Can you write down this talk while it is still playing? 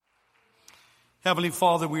Heavenly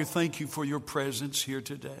Father, we thank you for your presence here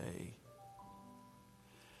today.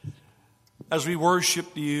 As we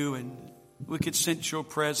worship you and we could sense your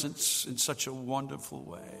presence in such a wonderful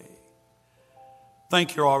way.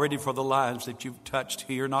 Thank you already for the lives that you've touched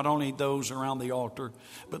here, not only those around the altar,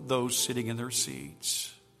 but those sitting in their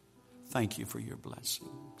seats. Thank you for your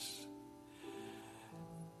blessings.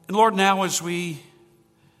 And Lord, now as we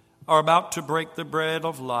are about to break the bread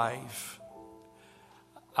of life,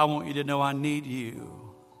 I want you to know I need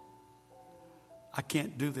you. I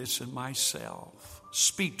can't do this in myself.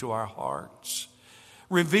 Speak to our hearts.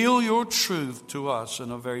 Reveal your truth to us in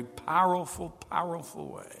a very powerful,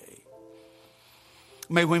 powerful way.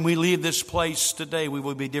 May when we leave this place today, we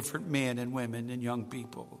will be different men and women and young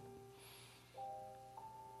people.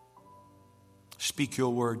 Speak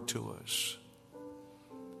your word to us.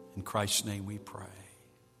 In Christ's name we pray.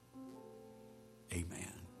 Amen.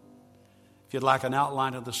 If you'd like an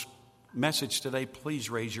outline of this message today, please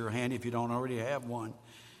raise your hand if you don't already have one.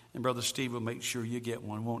 And Brother Steve will make sure you get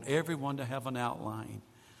one. We want everyone to have an outline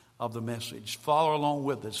of the message. Follow along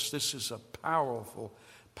with us. This is a powerful,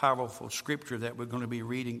 powerful scripture that we're going to be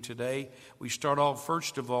reading today. We start off,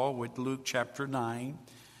 first of all, with Luke chapter 9,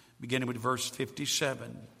 beginning with verse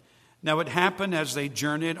 57. Now it happened as they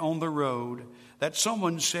journeyed on the road that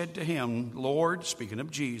someone said to him, Lord, speaking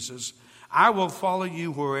of Jesus, I will follow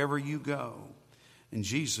you wherever you go. And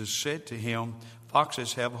Jesus said to him,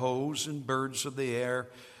 foxes have holes and birds of the air,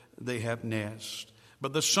 they have nests.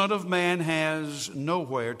 But the Son of Man has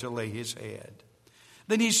nowhere to lay his head.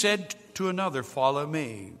 Then he said to another, follow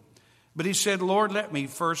me. But he said, Lord, let me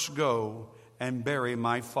first go and bury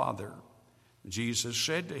my father. Jesus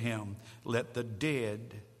said to him, let the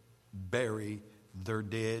dead bury their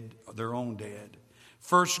dead, their own dead.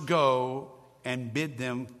 First go and bid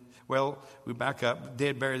them, well, we back up,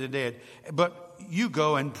 dead bury the dead. But you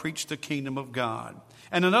go and preach the kingdom of God.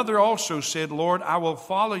 And another also said, Lord, I will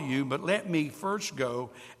follow you, but let me first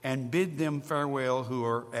go and bid them farewell who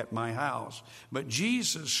are at my house. But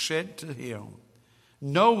Jesus said to him,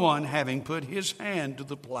 no one having put his hand to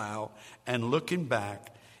the plow and looking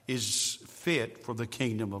back is fit for the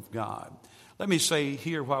kingdom of God. Let me say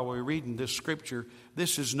here while we're reading this scripture,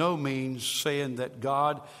 this is no means saying that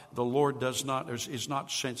God, the Lord, is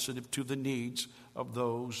not sensitive to the needs of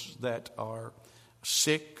those that are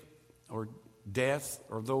sick or death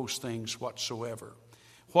or those things whatsoever.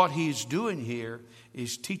 What he's doing here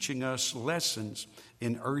is teaching us lessons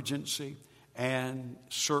in urgency and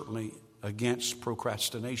certainly against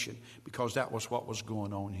procrastination, because that was what was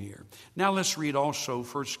going on here. Now let's read also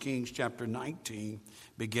 1 Kings chapter 19,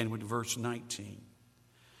 begin with verse 19.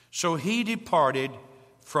 So he departed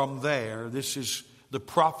from there. This is the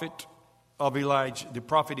prophet of Elijah, the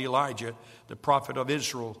prophet Elijah, the prophet of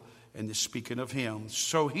Israel, and is speaking of him.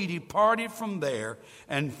 So he departed from there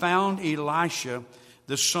and found Elisha,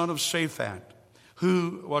 the son of Shaphat,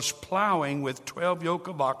 who was plowing with 12 yoke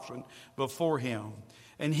of oxen before him.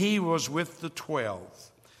 And he was with the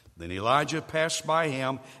 12. Then Elijah passed by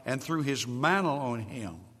him and threw his mantle on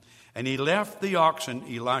him. And he left the oxen,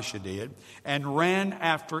 Elisha did, and ran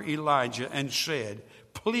after Elijah and said,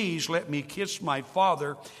 please let me kiss my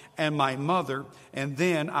father and my mother, and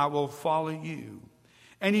then I will follow you.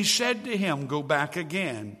 And he said to him, go back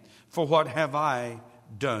again, for what have I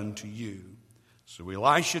done to you? So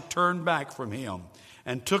Elisha turned back from him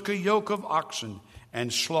and took a yoke of oxen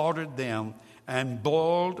and slaughtered them and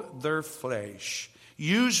boiled their flesh,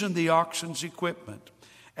 using the oxen's equipment,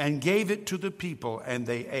 and gave it to the people, and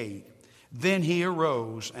they ate. Then he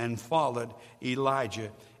arose and followed Elijah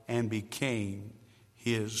and became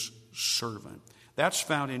his servant. That's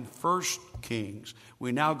found in 1 Kings.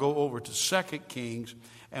 We now go over to 2 Kings,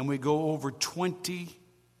 and we go over 20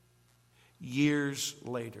 years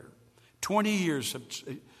later. 20 years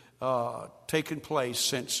have taken place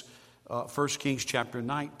since 1 Kings chapter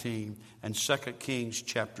 19 and 2 Kings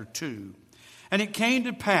chapter 2. And it came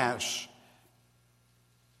to pass,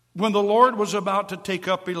 when the Lord was about to take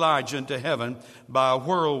up Elijah into heaven by a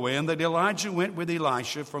whirlwind, that Elijah went with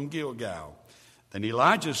Elisha from Gilgal. Then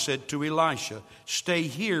Elijah said to Elisha, stay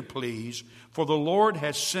here, please, for the Lord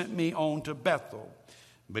has sent me on to Bethel.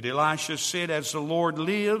 But Elisha said, as the Lord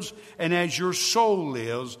lives and as your soul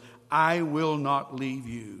lives, I will not leave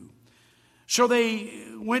you. So they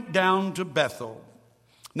went down to Bethel.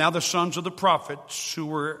 Now the sons of the prophets who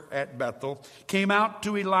were at Bethel came out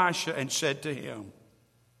to Elisha and said to him,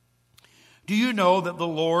 do you know that the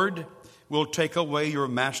Lord will take away your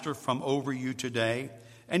master from over you today?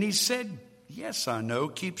 And he said, yes, I know.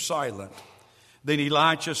 Keep silent. Then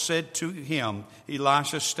Elijah said to him,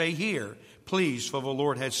 Elisha, stay here, please, for the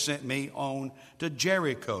Lord has sent me on to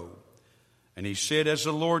Jericho. And he said, as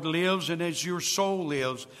the Lord lives and as your soul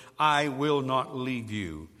lives, I will not leave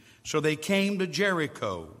you. So they came to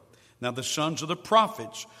Jericho. Now the sons of the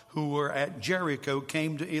prophets who were at Jericho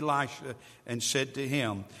came to Elisha and said to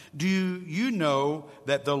him, do you know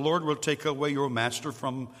that the Lord will take away your master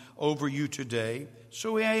from over you today?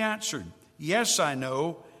 So he answered, yes, I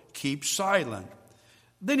know. Keep silent.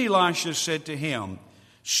 Then Elisha said to him,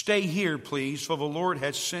 stay here, please, for the Lord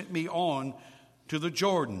has sent me on to the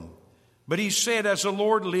Jordan. But he said, as the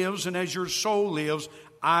Lord lives and as your soul lives,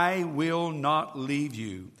 I will not leave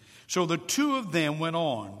you. So the two of them went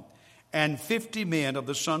on, and 50 men of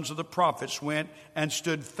the sons of the prophets went and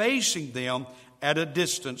stood facing them at a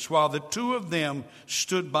distance, while the two of them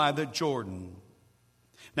stood by the Jordan.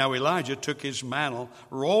 Now Elijah took his mantle,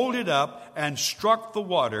 rolled it up, and struck the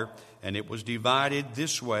water, and it was divided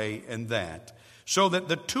this way and that, so that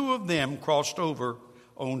the two of them crossed over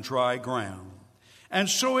on dry ground. And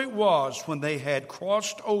so it was, when they had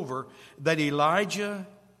crossed over, that Elijah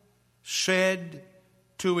said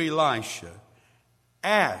to Elisha,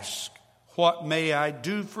 ask, what may I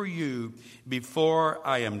do for you before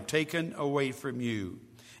I am taken away from you?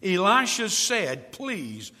 Elisha said,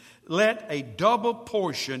 please, let a double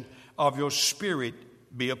portion of your spirit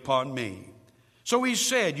be upon me. So he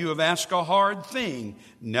said, you have asked a hard thing.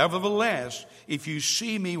 Nevertheless, if you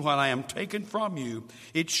see me when I am taken from you,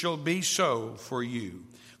 it shall be so for you.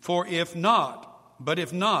 For if not,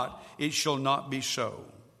 it shall not be so.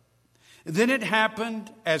 Then it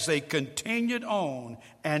happened, as they continued on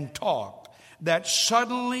and talked, that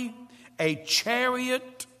suddenly a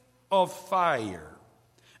chariot of fire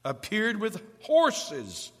appeared with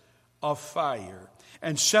horses of fire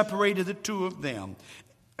and separated the two of them.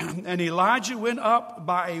 And Elijah went up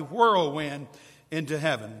by a whirlwind into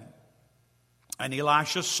heaven. And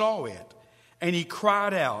Elisha saw it, and he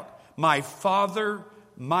cried out, my father,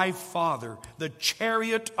 the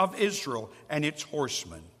chariot of Israel and its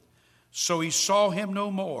horsemen. So he saw him no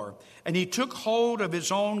more, and he took hold of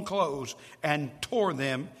his own clothes and tore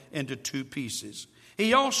them into two pieces.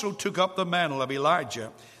 He also took up the mantle of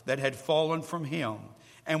Elijah that had fallen from him,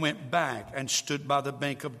 and went back and stood by the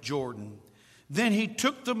bank of Jordan. Then he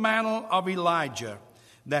took the mantle of Elijah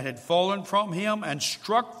that had fallen from him and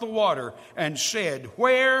struck the water and said,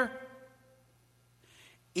 where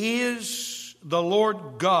is the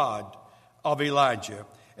Lord God of Elijah?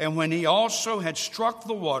 And when he also had struck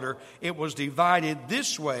the water, it was divided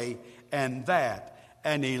this way and that.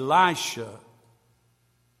 And Elisha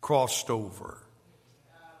crossed over.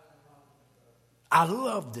 I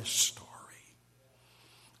love this story.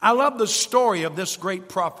 I love the story of this great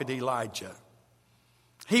prophet Elijah.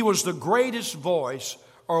 He was the greatest voice,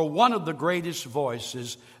 or one of the greatest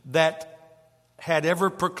voices, that had ever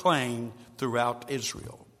proclaimed throughout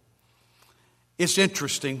Israel. It's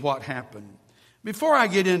interesting what happened. Before I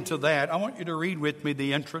get into that, I want you to read with me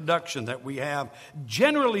the introduction that we have.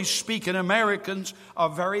 Generally speaking, Americans are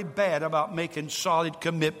very bad about making solid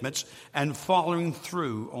commitments and following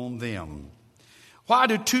through on them. Why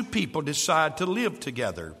do two people decide to live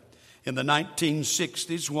together? In the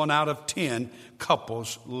 1960s, 1 out of 10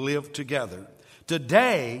 couples lived together.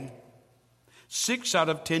 Today, 6 out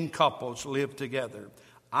of 10 couples live together.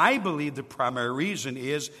 I believe the primary reason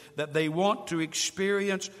is that they want to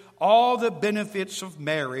experience all the benefits of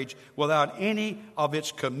marriage without any of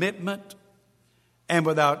its commitment and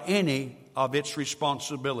without any of its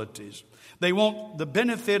responsibilities. They want the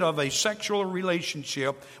benefit of a sexual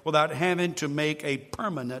relationship without having to make a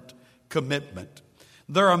permanent commitment.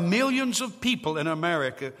 There are millions of people in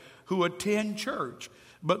America who attend church,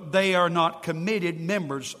 but they are not committed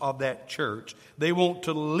members of that church. They want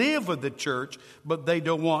to live with the church, but they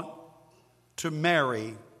don't want to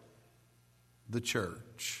marry the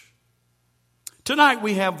church. Tonight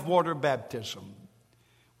we have water baptism.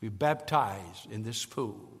 We baptize in this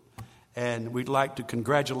pool. And we'd like to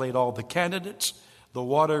congratulate all the candidates. The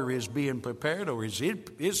water is being prepared, or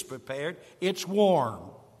is prepared. It's warm.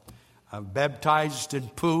 I've baptized in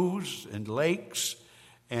pools and lakes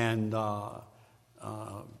and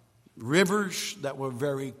rivers that were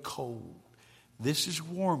very cold. This is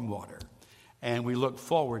warm water, and we look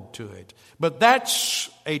forward to it. But that's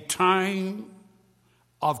a time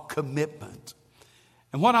of commitment.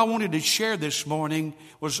 And what I wanted to share this morning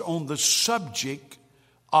was on the subject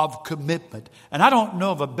of commitment. And I don't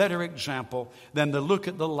know of a better example than to look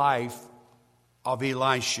at the life of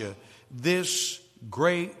Elisha, this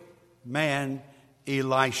great man,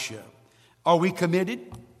 Elisha. Are we committed?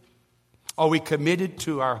 Are we committed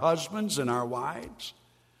to our husbands and our wives?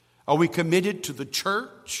 Are we committed to the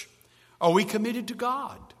church? Are we committed to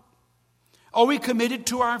God? Are we committed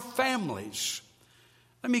to our families?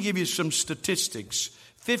 Let me give you some statistics.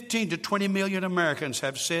 15 to 20 million Americans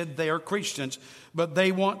have said they are Christians, but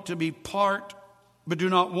do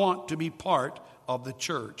not want to be part of the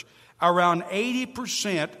church. Around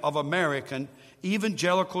 80% of American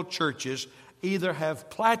evangelical churches either have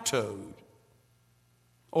plateaued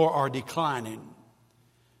or are declining.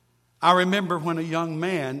 I remember when a young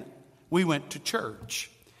man, we went to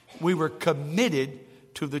church. We were committed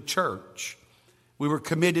to the church. We were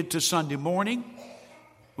committed to Sunday morning.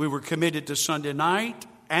 We were committed to Sunday night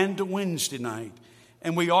and to Wednesday night.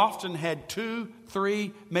 And we often had 2,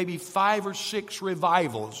 3, maybe 5 or 6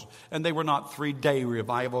 revivals. And they were not 3-day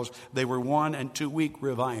revivals. They were 1 and 2 week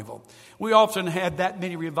revival. We often had that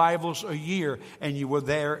many revivals a year, and you were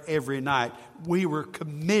there every night. We were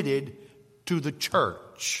committed to the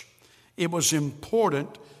church. It was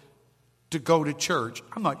important to go to church.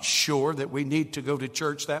 I'm not sure that we need to go to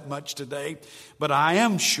church that much today, but I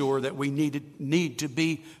am sure that we need to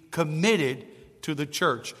be committed to the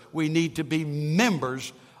church. We need to be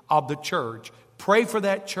members of the church. Pray for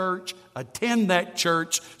that church, attend that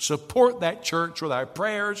church, support that church with our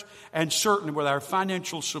prayers, and certainly with our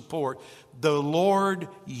financial support. The Lord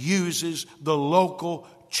uses the local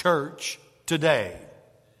church today.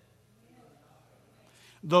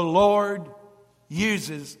 The Lord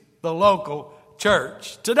uses the local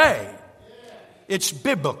church today. It's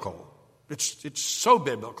biblical. It's so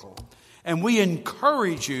biblical. And we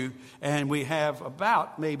encourage you, and we have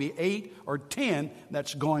about maybe 8 or 10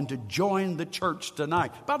 that's going to join the church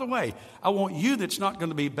tonight. By the way, I want you that's not going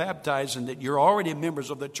to be baptized and that you're already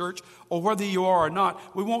members of the church, or whether you are or not,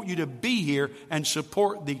 we want you to be here and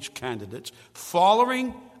support these candidates.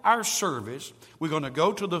 Following our service, we're going to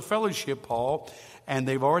go to the fellowship hall, and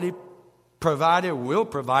they've already will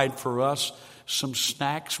provide for us some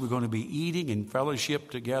snacks. We're going to be eating in fellowship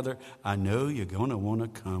together. I know you're going to want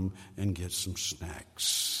to come and get some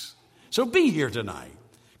snacks. So be here tonight.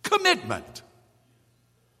 Commitment.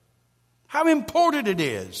 How important it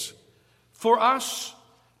is for us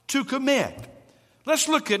to commit. Let's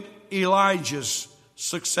look at Elijah's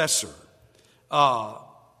successor.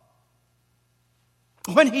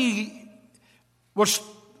 When he was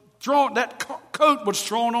thrown, that coat was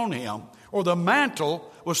thrown on him, or the mantle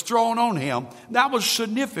was thrown on him. That was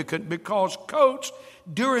significant because coats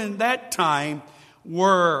during that time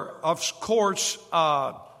were, of course,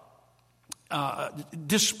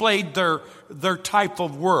 displayed their type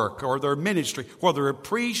of work or their ministry, whether a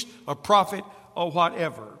priest, a prophet, or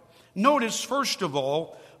whatever. Notice, first of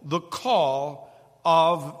all, the call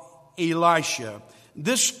of Elisha.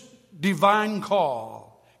 This divine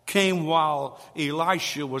call came while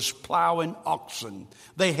Elisha was plowing oxen.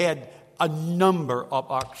 They had a number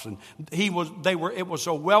of oxen. It was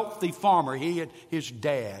a wealthy farmer. He had his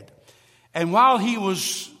dad. And while he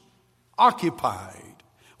was occupied,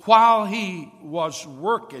 while he was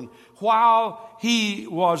working, while he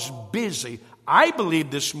was busy, I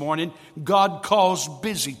believe this morning God calls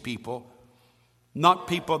busy people, not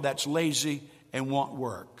people that's lazy and want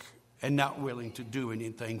work and not willing to do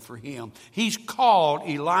anything for him. He's called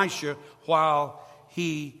Elisha while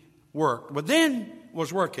he worked. But then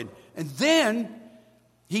was working. And then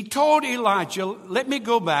he told Elijah, let me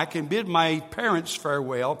go back and bid my parents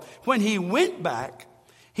farewell. When he went back,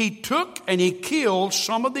 he took and he killed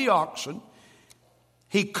some of the oxen.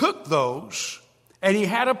 He cooked those and he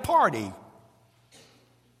had a party.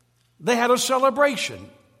 They had a celebration.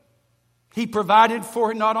 He provided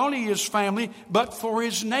for not only his family, but for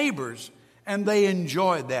his neighbors. And they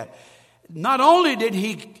enjoyed that. Not only did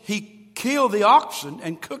he kill the oxen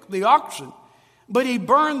and cook the oxen, but he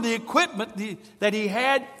burned the equipment that he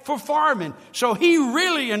had for farming. So he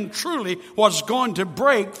really and truly was going to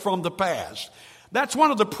break from the past. That's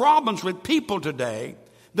one of the problems with people today.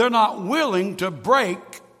 They're not willing to break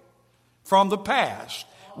from the past.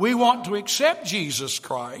 We want to accept Jesus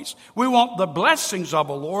Christ. We want the blessings of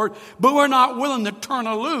the Lord, but we're not willing to turn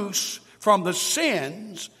loose from the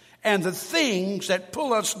sins and the things that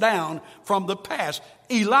pull us down from the past.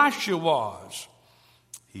 Elisha was.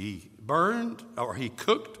 He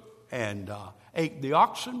cooked and ate the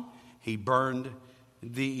oxen. He burned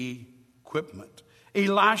the equipment.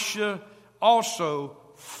 Elisha also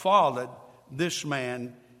followed this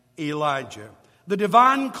man, Elijah. The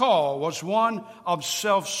divine call was one of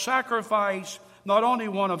self-sacrifice, not only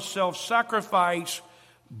one of self-sacrifice,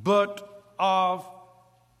 but of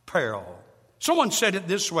peril. Someone said it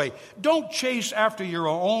this way: don't chase after your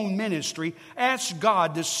own ministry. Ask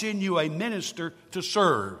God to send you a minister to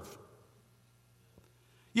serve.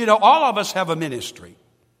 You know, all of us have a ministry.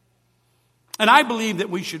 And I believe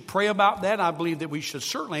that we should pray about that. I believe that we should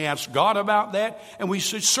certainly ask God about that. And we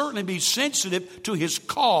should certainly be sensitive to His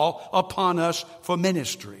call upon us for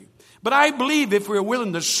ministry. But I believe if we're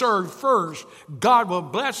willing to serve first, God will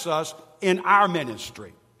bless us in our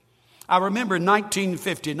ministry. I remember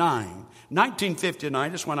 1959.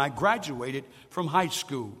 1959 is when I graduated from high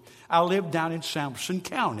school. I lived down in Sampson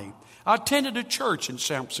County. I attended a church in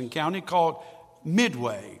Sampson County called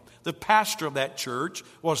Midway. The pastor of that church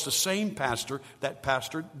was the same pastor that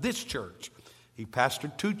pastored this church. He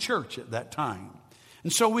pastored two churches at that time.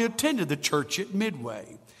 And so we attended the church at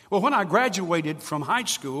Midway. Well, when I graduated from high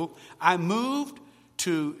school, I moved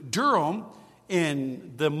to Durham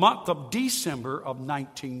in the month of December of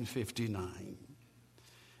 1959.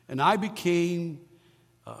 And I became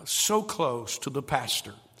so close to the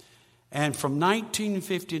pastor. And from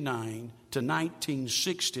 1959 to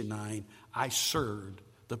 1969, I served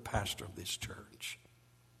the pastor of this church,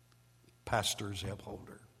 Pastor Zeb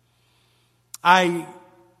Holder. I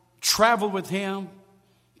traveled with him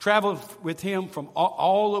from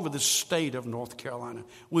all over the state of North Carolina.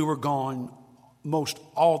 We were gone most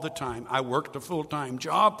all the time. I worked a full-time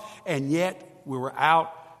job, and yet we were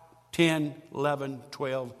out 10, 11,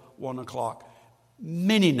 12, 1 o'clock,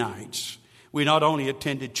 many nights. We not only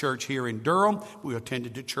attended church here in Durham, we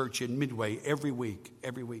attended the church in Midway every week.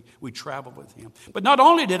 Every week we traveled with him. But not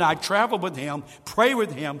only did I travel with him, pray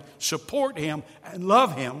with him, support him, and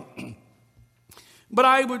love him, but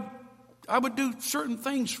I would do certain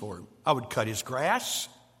things for him. I would cut his grass.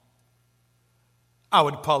 I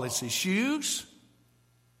would polish his shoes.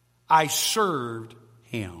 I served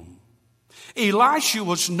him. Elisha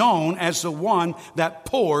was known as the one that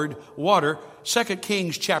poured water. 2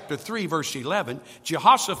 Kings chapter 3, verse 11.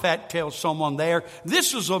 Jehoshaphat tells someone there,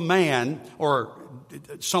 this is a man, or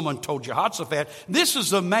someone told Jehoshaphat, this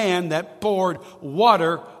is the man that poured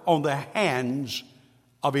water on the hands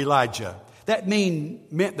of Elijah. That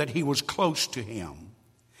meant that he was close to him.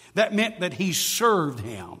 That meant that he served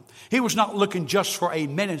him. He was not looking just for a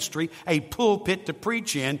ministry, a pulpit to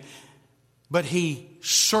preach in, but he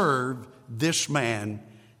served this man,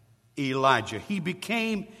 Elijah. He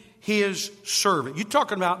became his servant. You're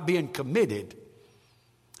talking about being committed.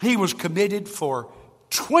 He was committed for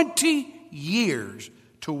 20 years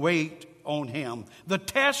to wait on him. The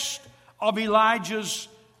test of Elijah's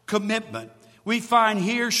commitment, we find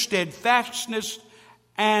here steadfastness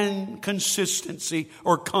and consistency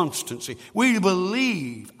or constancy.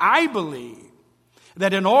 I believe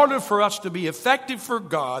that in order for us to be effective for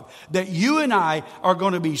God, that you and I are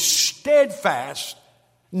going to be steadfast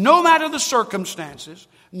no matter the circumstances,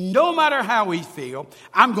 no matter how we feel.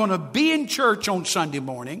 I'm going to be in church on Sunday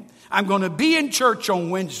morning. I'm going to be in church on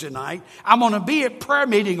Wednesday night. I'm going to be at prayer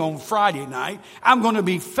meeting on Friday night. I'm going to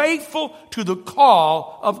be faithful to the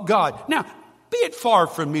call of God. Now, be it far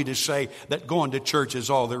from me to say that going to church is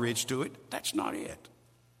all there is to it. That's not it.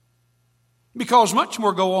 Because much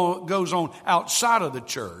more goes on outside of the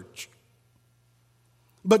church.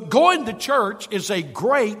 But going to church is a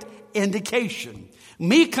great indication.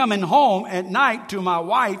 Me coming home at night to my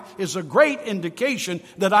wife is a great indication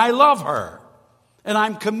that I love her and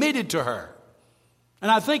I'm committed to her.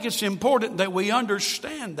 And I think it's important that we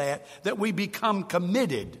understand that we become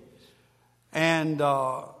committed. And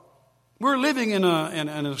we're living in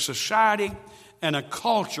a society and a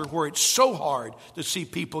culture where it's so hard to see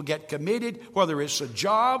people get committed, whether it's a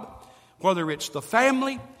job, whether it's the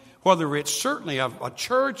family, whether it's certainly a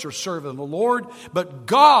church or serving the Lord. But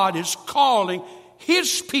God is calling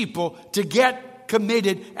His people to get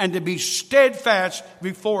committed and to be steadfast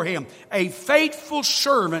before Him. A faithful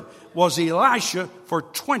servant was Elisha for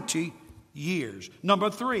 20 years. Number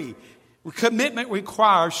 3, commitment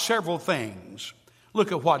requires several things.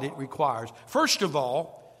 Look at what it requires. First of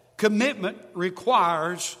all, commitment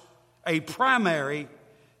requires a primary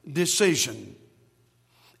decision.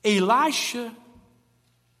 Elisha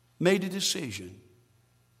made a decision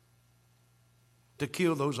to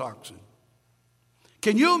kill those oxen.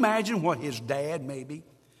 Can you imagine what his dad maybe,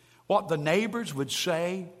 what the neighbors would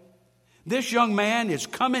say? This young man is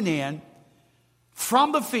coming in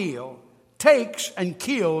from the field, takes and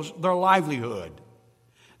kills their livelihood.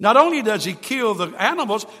 Not only does he kill the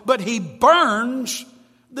animals, but he burns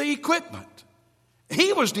the equipment.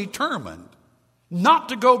 He was determined not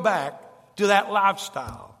to go back to that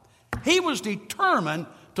lifestyle. He was determined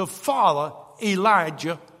to follow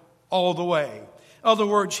Elijah all the way. In other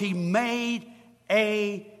words, he made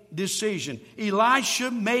a decision.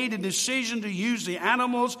 Elisha made a decision to use the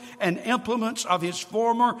animals and implements of his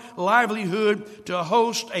former livelihood to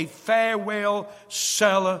host a farewell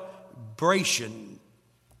celebration.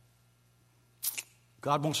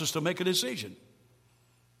 God wants us to make a decision.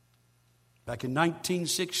 Back in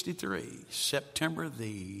 1963, September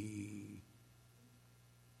the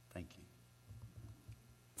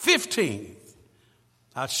 15th,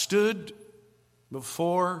 I stood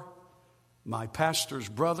before my pastor's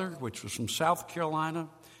brother, which was from South Carolina,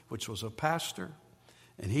 which was a pastor,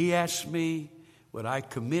 and he asked me, would I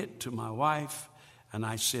commit to my wife? And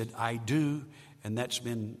I said, I do, and that's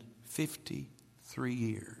been 53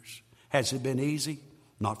 years. Has it been easy?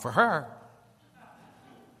 Not for her.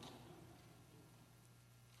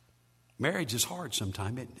 Marriage is hard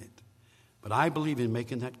sometimes, isn't it? But I believe in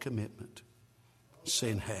making that commitment,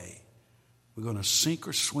 saying, hey, we're going to sink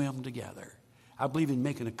or swim together. I believe in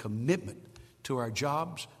making a commitment to our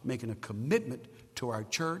jobs, making a commitment to our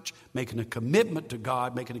church, making a commitment to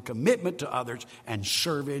God, making a commitment to others, and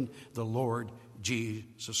serving the Lord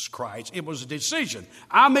Jesus Christ. It was a decision.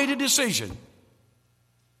 I made a decision.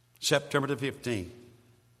 September the 15th,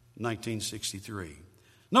 1963.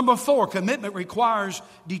 Number 4, commitment requires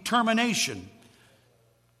determination.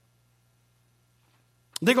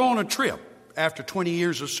 They go on a trip after 20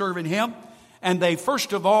 years of serving Him, and they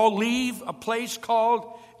first of all leave a place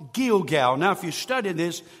called Gilgal. Now, if you study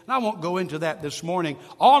this, and I won't go into that this morning,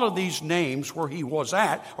 all of these names where he was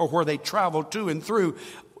at or where they traveled to and through,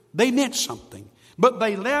 they meant something. But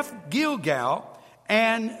they left Gilgal,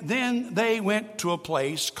 and then they went to a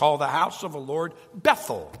place called the house of the Lord,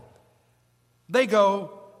 Bethel. They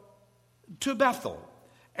go to Bethel.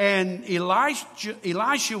 And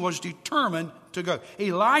Elisha was determined to go.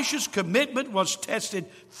 Elisha's commitment was tested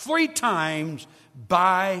 3 times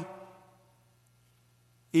by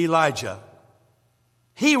Elijah.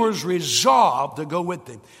 He was resolved to go with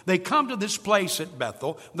them. They come to this place at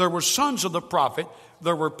Bethel. There were sons of the prophet.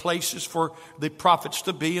 There were places for the prophets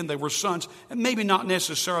to be, and they were sons. And maybe not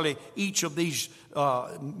necessarily each of these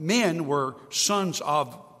men were sons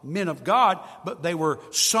of men of God, but they were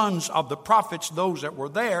sons of the prophets, those that were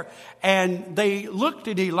there. And they looked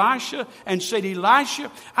at Elisha and said,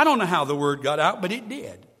 Elisha, I don't know how the word got out, but it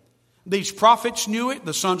did. These prophets knew it.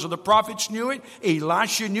 The sons of the prophets knew it.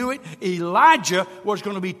 Elisha knew it. Elijah was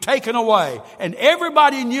going to be taken away. And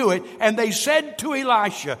everybody knew it. And they said to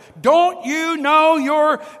Elisha, don't you know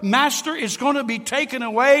your master is going to be taken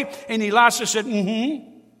away? And Elisha said,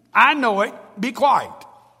 I know it. Be quiet.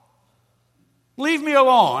 Leave me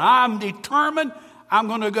alone. I'm determined. I'm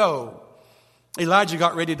going to go. Elijah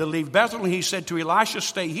got ready to leave Bethel, and he said to Elisha,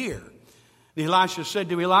 stay here. And Elisha said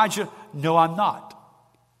to Elijah, no, I'm not.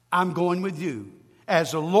 I'm going with you.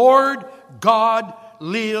 As the Lord God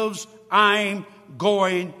lives, I'm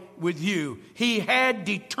going with you. He had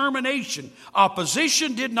determination.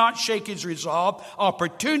 Opposition did not shake his resolve.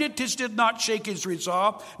 Opportunities did not shake his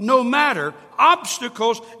resolve. No matter,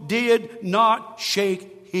 obstacles did not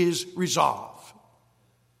shake his resolve.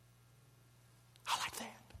 I like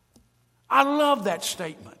that. I love that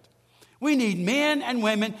statement. We need men and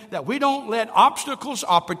women that we don't let obstacles,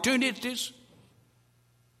 opportunities,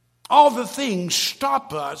 all the things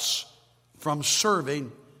stop us from serving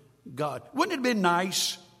God. Wouldn't it have been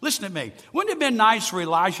nice? Listen to me. Wouldn't it have been nice for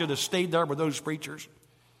Elisha to stay there with those preachers?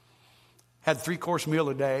 Had 3-course meal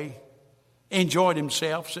a day. Enjoyed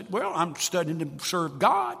himself. Said, well, I'm studying to serve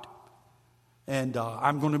God. And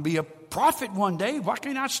I'm going to be a prophet one day. Why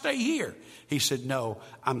can't I stay here? He said, no,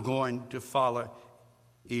 I'm going to follow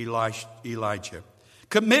Elijah.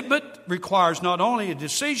 Commitment requires not only a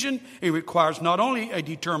decision, it requires not only a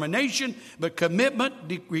determination, but commitment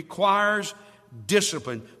requires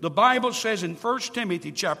discipline. The Bible says in 1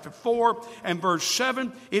 Timothy chapter 4 and verse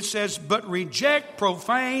 7, it says, but reject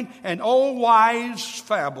profane and old wise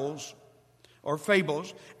fables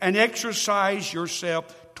and exercise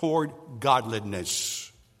yourself toward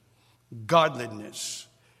godliness. Godliness.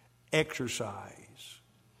 Exercise.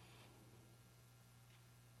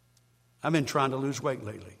 I've been trying to lose weight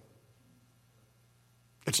lately.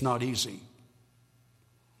 It's not easy.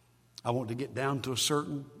 I want to get down to a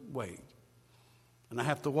certain weight. And I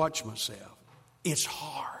have to watch myself. It's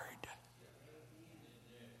hard.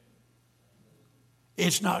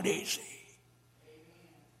 It's not easy.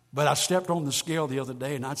 But I stepped on the scale the other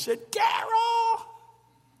day and I said, Carol,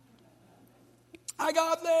 I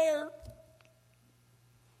got there.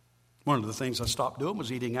 One of the things I stopped doing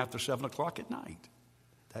was eating after 7 o'clock at night.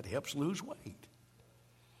 That helps lose weight.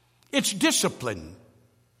 It's discipline.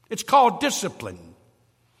 It's called discipline.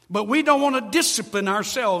 But we don't want to discipline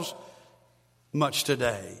ourselves much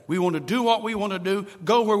today. We want to do what we want to do,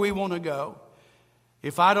 go where we want to go.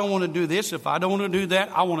 If I don't want to do this, if I don't want to do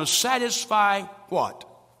that, I want to satisfy what?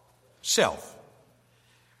 Self.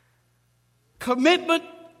 Commitment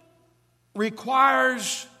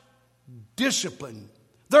requires discipline.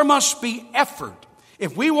 There must be effort.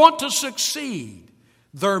 If we want to succeed,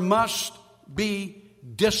 there must be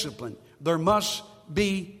discipline. There must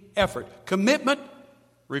be effort. Commitment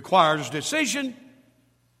requires decision.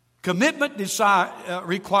 Commitment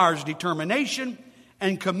requires determination.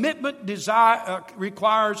 And commitment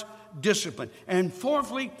requires discipline. And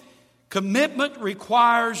fourthly, commitment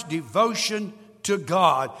requires devotion to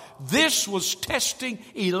God. This was testing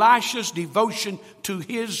Elisha's devotion to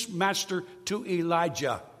his master, to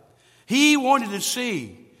Elijah. He wanted to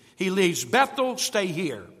see. He leaves Bethel, stay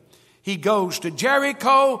here. He goes to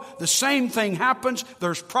Jericho. The same thing happens.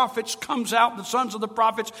 There's prophets, comes out, the sons of the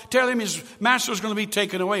prophets, tell him his master is going to be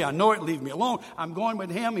taken away. I know it, leave me alone. I'm going with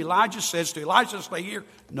him. Elijah says to Elisha, stay here.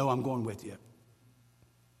 No, I'm going with you.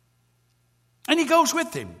 And he goes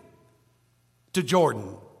with him to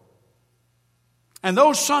Jordan. And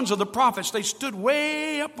those sons of the prophets, they stood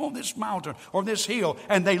way up on this mountain or this hill,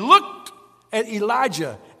 and they looked at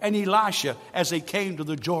Elijah and Elisha as they came to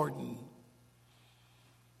the Jordan.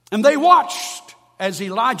 And they watched as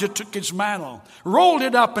Elijah took his mantle, rolled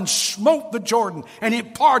it up and smote the Jordan, and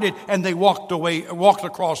it parted, and they walked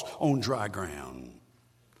across on dry ground.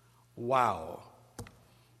 Wow.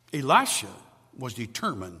 Elisha was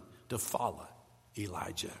determined to follow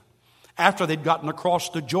Elijah. After they'd gotten across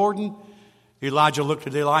the Jordan, Elijah looked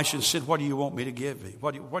at Elisha and said, what do you want me to give you?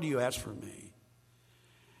 What do you ask for me?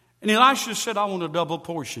 And Elisha said, I want a double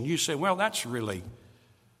portion. You say, well, that's really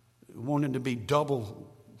wanting to be double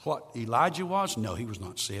what Elijah was? No, he was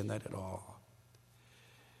not saying that at all.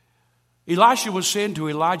 Elisha was saying to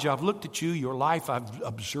Elijah, I've looked at you, your life, I've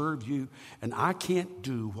observed you, and I can't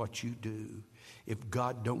do what you do if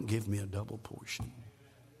God don't give me a double portion.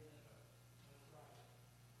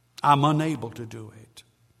 I'm unable to do it.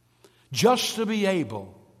 Just to be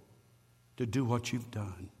able to do what you've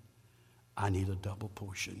done, I need a double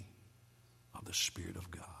portion of the Spirit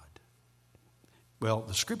of God. Well,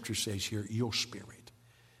 the Scripture says here, your spirit,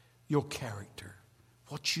 your character,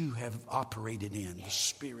 what you have operated in, the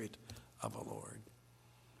Spirit of the Lord.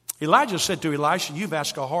 Elijah said to Elisha, you've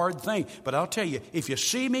asked a hard thing, but I'll tell you, if you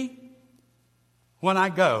see me when I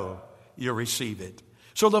go, you'll receive it.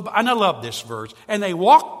 And I love this verse. And they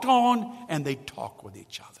walked on and they talked with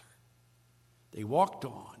each other. They walked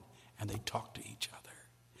on and they talked to each other.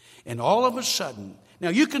 And all of a sudden, now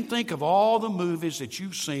you can think of all the movies that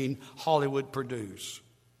you've seen Hollywood produce.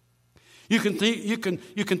 You can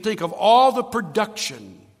think of all the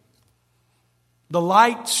production, the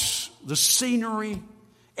lights, the scenery,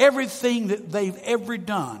 everything that they've ever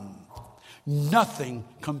done. Nothing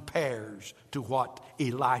compares to what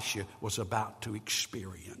Elisha was about to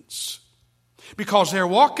experience. Because they're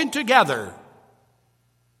walking together,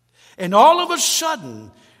 and all of a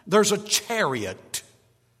sudden, there's a chariot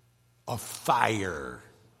of fire.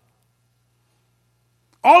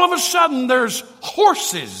 All of a sudden, there's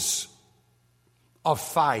horses of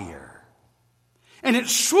fire. And it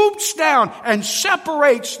swoops down and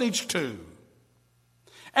separates these two.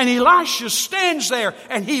 And Elisha stands there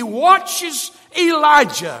and he watches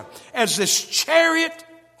Elijah as this chariot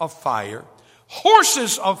of fire,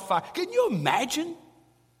 horses of fire. Can you imagine?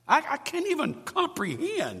 I can't even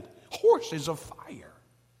comprehend. Horses of fire,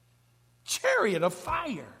 chariot of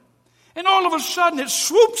fire. And all of a sudden it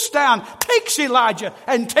swoops down, takes Elijah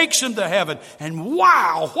and takes him to heaven. And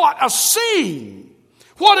wow, what a scene.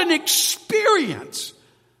 What an experience.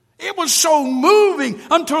 It was so moving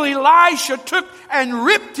until Elisha took and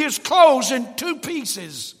ripped his clothes in two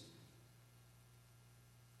pieces.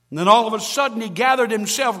 And then all of a sudden he gathered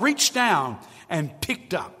himself, reached down and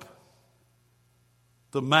picked up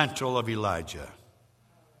the mantle of Elijah.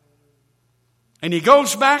 And he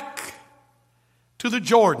goes back to the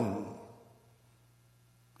Jordan.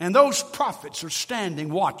 And those prophets are standing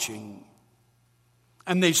watching.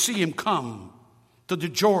 And they see him come to the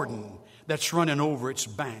Jordan that's running over its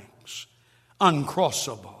banks,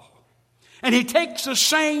 uncrossable. And he takes the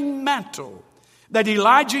same mantle that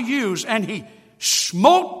Elijah used and he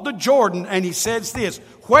smote the Jordan and he says this,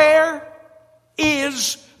 where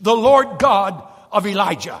is the Lord God of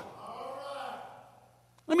Elijah?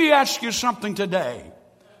 Let me ask you something today.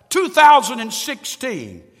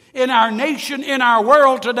 2016, in our nation, in our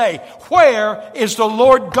world today, where is the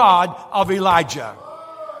Lord God of Elijah?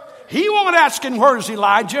 He wasn't asking, where's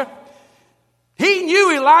Elijah? He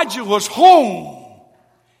knew Elijah was home.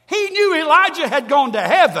 He knew Elijah had gone to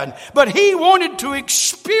heaven, but he wanted to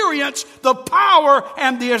experience the power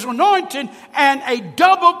and the anointing and a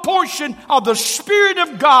double portion of the Spirit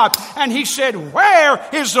of God. And he said, where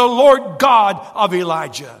is the Lord God of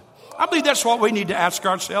Elijah? I believe that's what we need to ask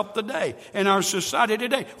ourselves today in our society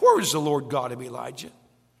today. Where is the Lord God of Elijah?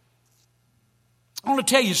 I want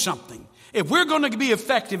to tell you something. If we're going to be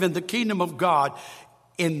effective in the kingdom of God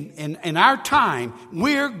in our time,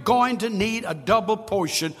 we're going to need a double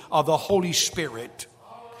portion of the Holy Spirit.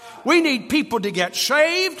 We need people to get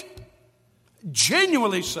saved,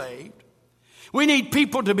 genuinely saved. We need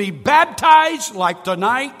people to be baptized like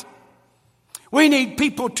tonight. We need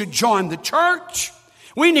people to join the church.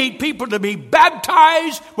 We need people to be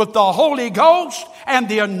baptized with the Holy Ghost and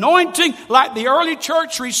the anointing like the early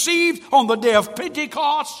church received on the day of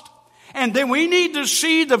Pentecost. And then we need to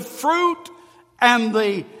see the fruit and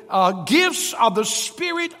the gifts of the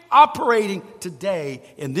Spirit operating today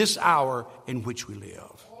in this hour in which we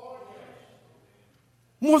live.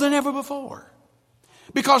 More than ever before.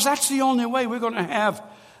 Because that's the only way we're going to have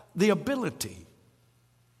the ability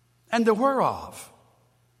and the whereof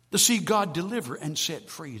to see God deliver and set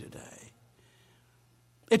free today.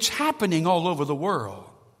 It's happening all over the world.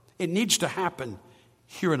 It needs to happen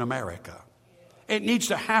here in America. It needs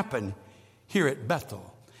to happen here at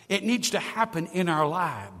Bethel. It needs to happen in our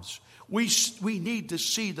lives. We need to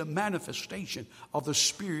see the manifestation of the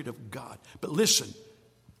Spirit of God. But listen,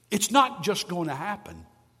 it's not just going to happen.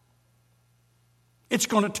 It's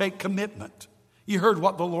going to take commitment. You heard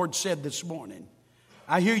what the Lord said this morning.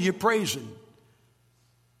 I hear you praising.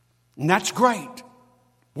 And that's great.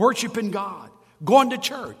 Worshiping God. Going to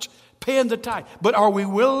church. Paying the tithe. But are we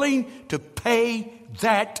willing to pay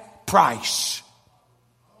that price?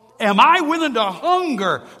 Am I willing to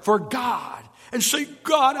hunger for God and say,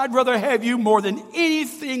 God, I'd rather have you more than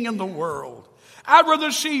anything in the world. I'd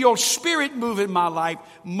rather see your Spirit move in my life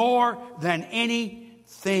more than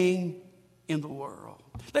anything in the world.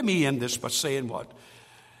 Let me end this by saying what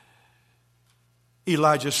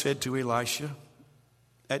Elijah said to Elisha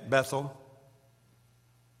at Bethel,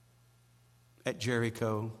 at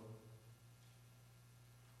Jericho.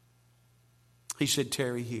 He said,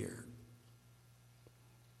 tarry here.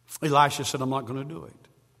 Elisha said, I'm not going to do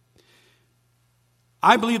it.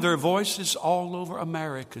 I believe there are voices all over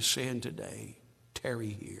America saying today, tarry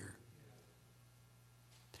here.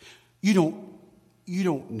 You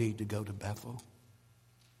don't need to go to Bethel.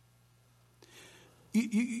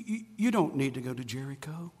 You don't need to go to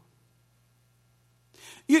Jericho.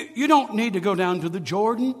 You don't need to go down to the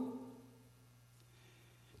Jordan.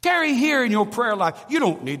 Tarry here in your prayer life. You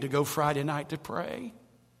don't need to go Friday night to pray.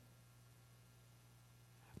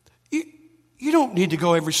 You don't need to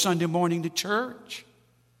go every Sunday morning to church.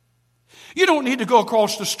 You don't need to go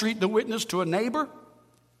across the street to witness to a neighbor.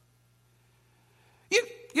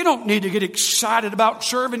 You don't need to get excited about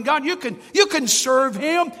serving God. You can serve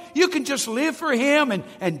Him. You can just live for Him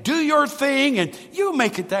and do your thing and you'll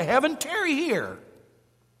make it to heaven. Tarry here.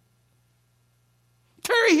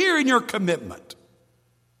 Tarry here in your commitment.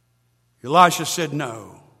 Elisha said,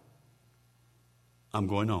 no, I'm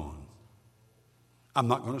going on. I'm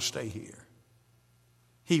not going to stay here.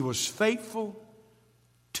 He was faithful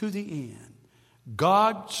to the end.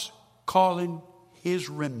 God's calling His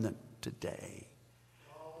remnant today.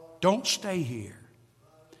 Don't stay here.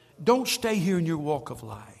 Don't stay here in your walk of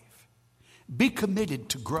life. Be committed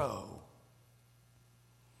to grow.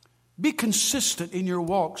 Be consistent in your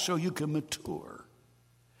walk so you can mature.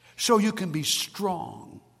 So you can be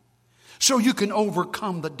strong. So you can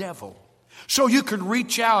overcome the devil. So you can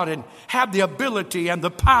reach out and have the ability and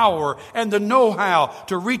the power and the know-how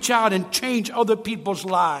to reach out and change other people's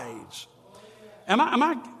lives. Am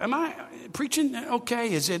I preaching?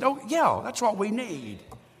 Okay, is it? Oh, yeah, that's what we need.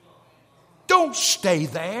 Don't stay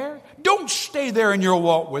there. Don't stay there in your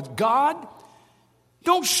walk with God.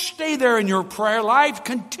 Don't stay there in your prayer life.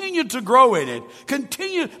 Continue to grow in it.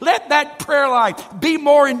 Continue. Let that prayer life be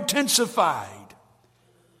more intensified.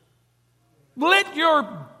 Let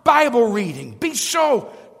your Bible reading be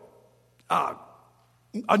so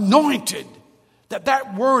anointed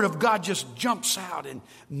that word of God just jumps out and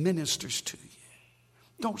ministers to you.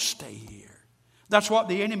 Don't stay here. That's what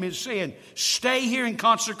the enemy is saying. Stay here in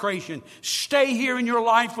consecration. Stay here in your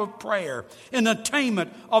life of prayer, in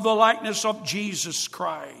attainment of the likeness of Jesus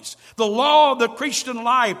Christ. The law of the Christian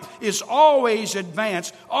life is always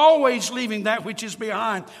advanced, always leaving that which is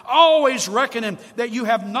behind, always reckoning that you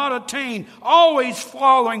have not attained, always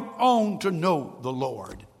following on to know the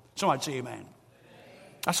Lord. Somebody say amen.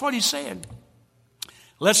 That's what he's saying.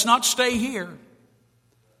 Let's not stay here.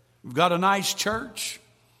 We've got a nice church.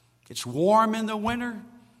 It's warm in the winter,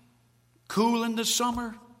 cool in the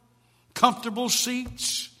summer, comfortable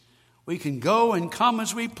seats. We can go and come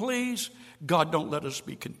as we please. God, don't let us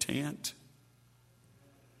be content.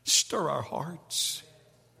 Stir our hearts.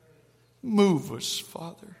 Move us,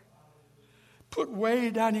 Father. Put way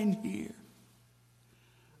down in here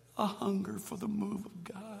a hunger for the move of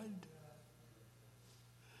God.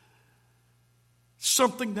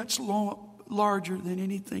 something that's larger than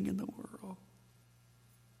anything in the world.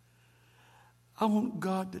 I want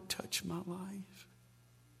God to touch my life.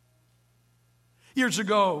 Years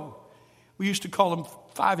ago, we used to call them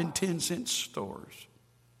 5 and 10 cent stores.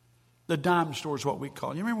 The dime store is what we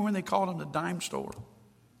call it. You remember when they called them the dime store?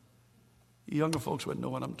 The younger folks wouldn't know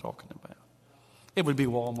what I'm talking about. It would be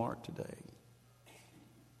Walmart today.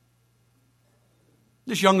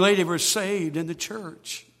 This young lady was saved in the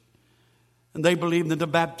church. And they believed in the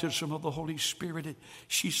baptism of the Holy Spirit.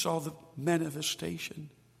 She saw the manifestation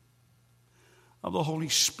of the Holy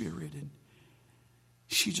Spirit. And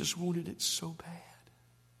she just wanted it so bad.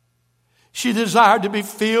 She desired to be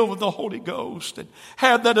filled with the Holy Ghost and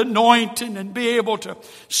have that anointing and be able to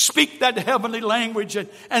speak that heavenly language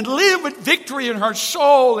and live with victory in her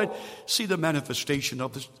soul and see the manifestation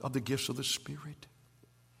of the gifts of the Spirit.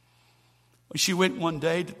 She went one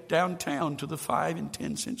day downtown to the 5 and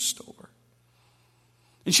 10 cent store.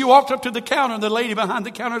 And she walked up to the counter, and the lady behind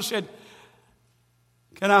the counter said,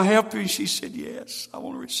 "Can I help you?" And she said, "Yes, I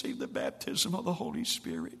want to receive the baptism of the Holy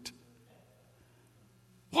Spirit."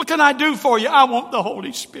 "What can I do for you?" "I want the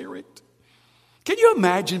Holy Spirit." Can you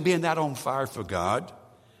imagine being that on fire for God?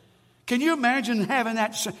 Can you imagine having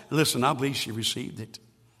that? Listen, I believe she received it.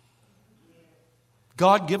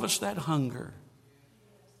 God, give us that hunger.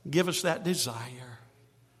 Give us that desire.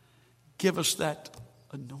 Give us that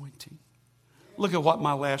anointing. Look at what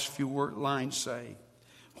my last few lines say.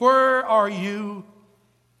 Where are you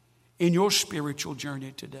in your spiritual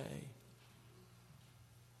journey today?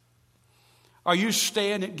 Are you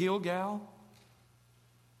staying at Gilgal?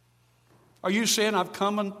 Are you saying, "I've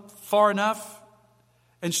come far enough,"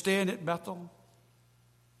 and staying at Bethel?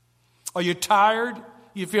 Are you tired?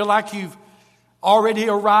 You feel like you've already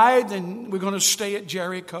arrived and we're going to stay at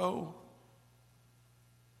Jericho?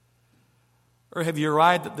 Or have you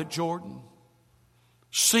arrived at the Jordan,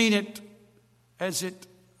 seen it as it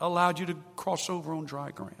allowed you to cross over on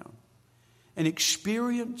dry ground and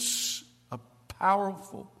experience a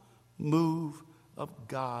powerful move of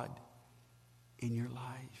God in your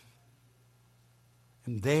life?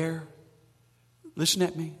 And there, listen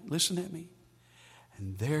at me,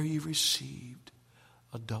 and there you received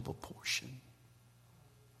a double portion.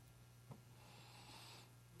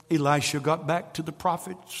 Elisha got back to the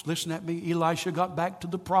prophets. Listen at me. Elisha got back to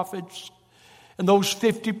the prophets. And those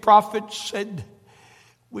 50 prophets said,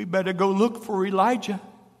 "We better go look for Elijah.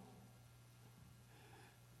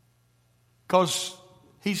 Because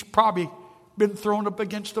he's probably been thrown up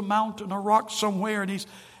against a mountain or rock somewhere. And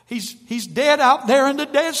he's dead out there in the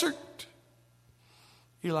desert."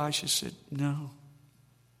 Elisha said, "No,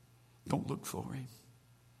 don't look for him.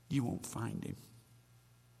 You won't find him."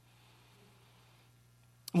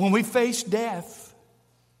 When we face death,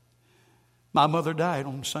 my mother died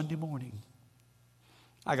on Sunday morning.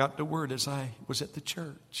 I got the word as I was at the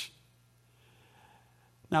church.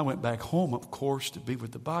 Now I went back home, of course, to be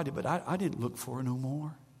with the body, but I didn't look for her no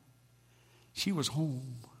more. She was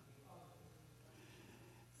home.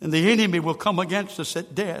 And the enemy will come against us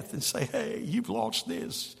at death and say, "Hey, you've lost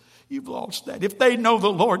this, you've lost that." If they know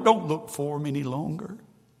the Lord, don't look for them any longer.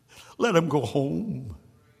 Let them go home.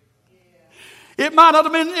 It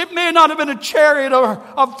may not have been a chariot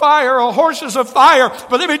of fire or horses of fire,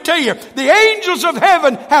 but let me tell you, the angels of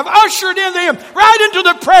heaven have ushered in them right into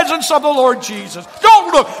the presence of the Lord Jesus.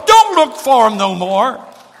 Don't look for them no more.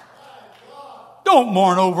 Don't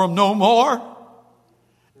mourn over them no more.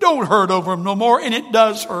 Don't hurt over them no more. And it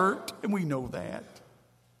does hurt, and we know that.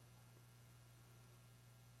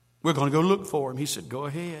 We're going to go look for him. He said, "Go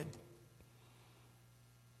ahead."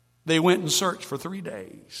 They went and searched for 3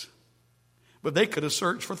 days. But they could have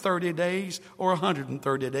searched for 30 days or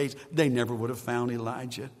 130 days. They never would have found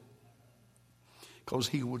Elijah. Because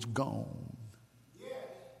he was gone.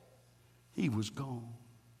 He was gone.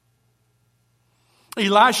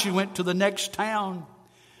 Elisha went to the next town.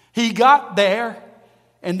 He got there,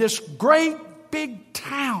 and this great big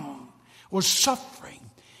town was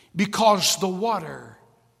suffering because the water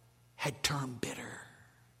had turned bitter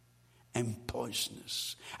and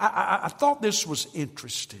poisonous. I thought this was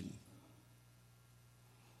interesting.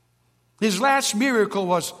 His last miracle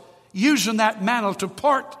was using that mantle to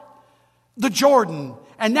part the Jordan.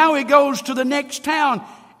 And now he goes to the next town.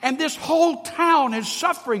 And this whole town is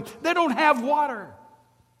suffering. They don't have water.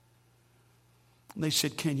 And they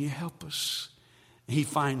said, "Can you help us?" And he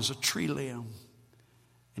finds a tree limb.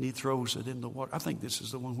 And he throws it in the water. I think this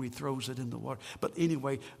is the one where he throws it in the water. But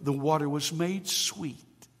anyway, the water was made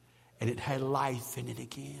sweet. And it had life in it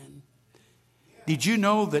again. Did you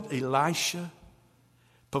know that Elisha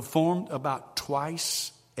performed about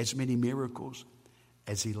twice as many miracles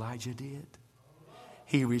as Elijah did?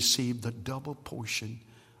 he received the double portion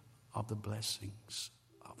of the blessings.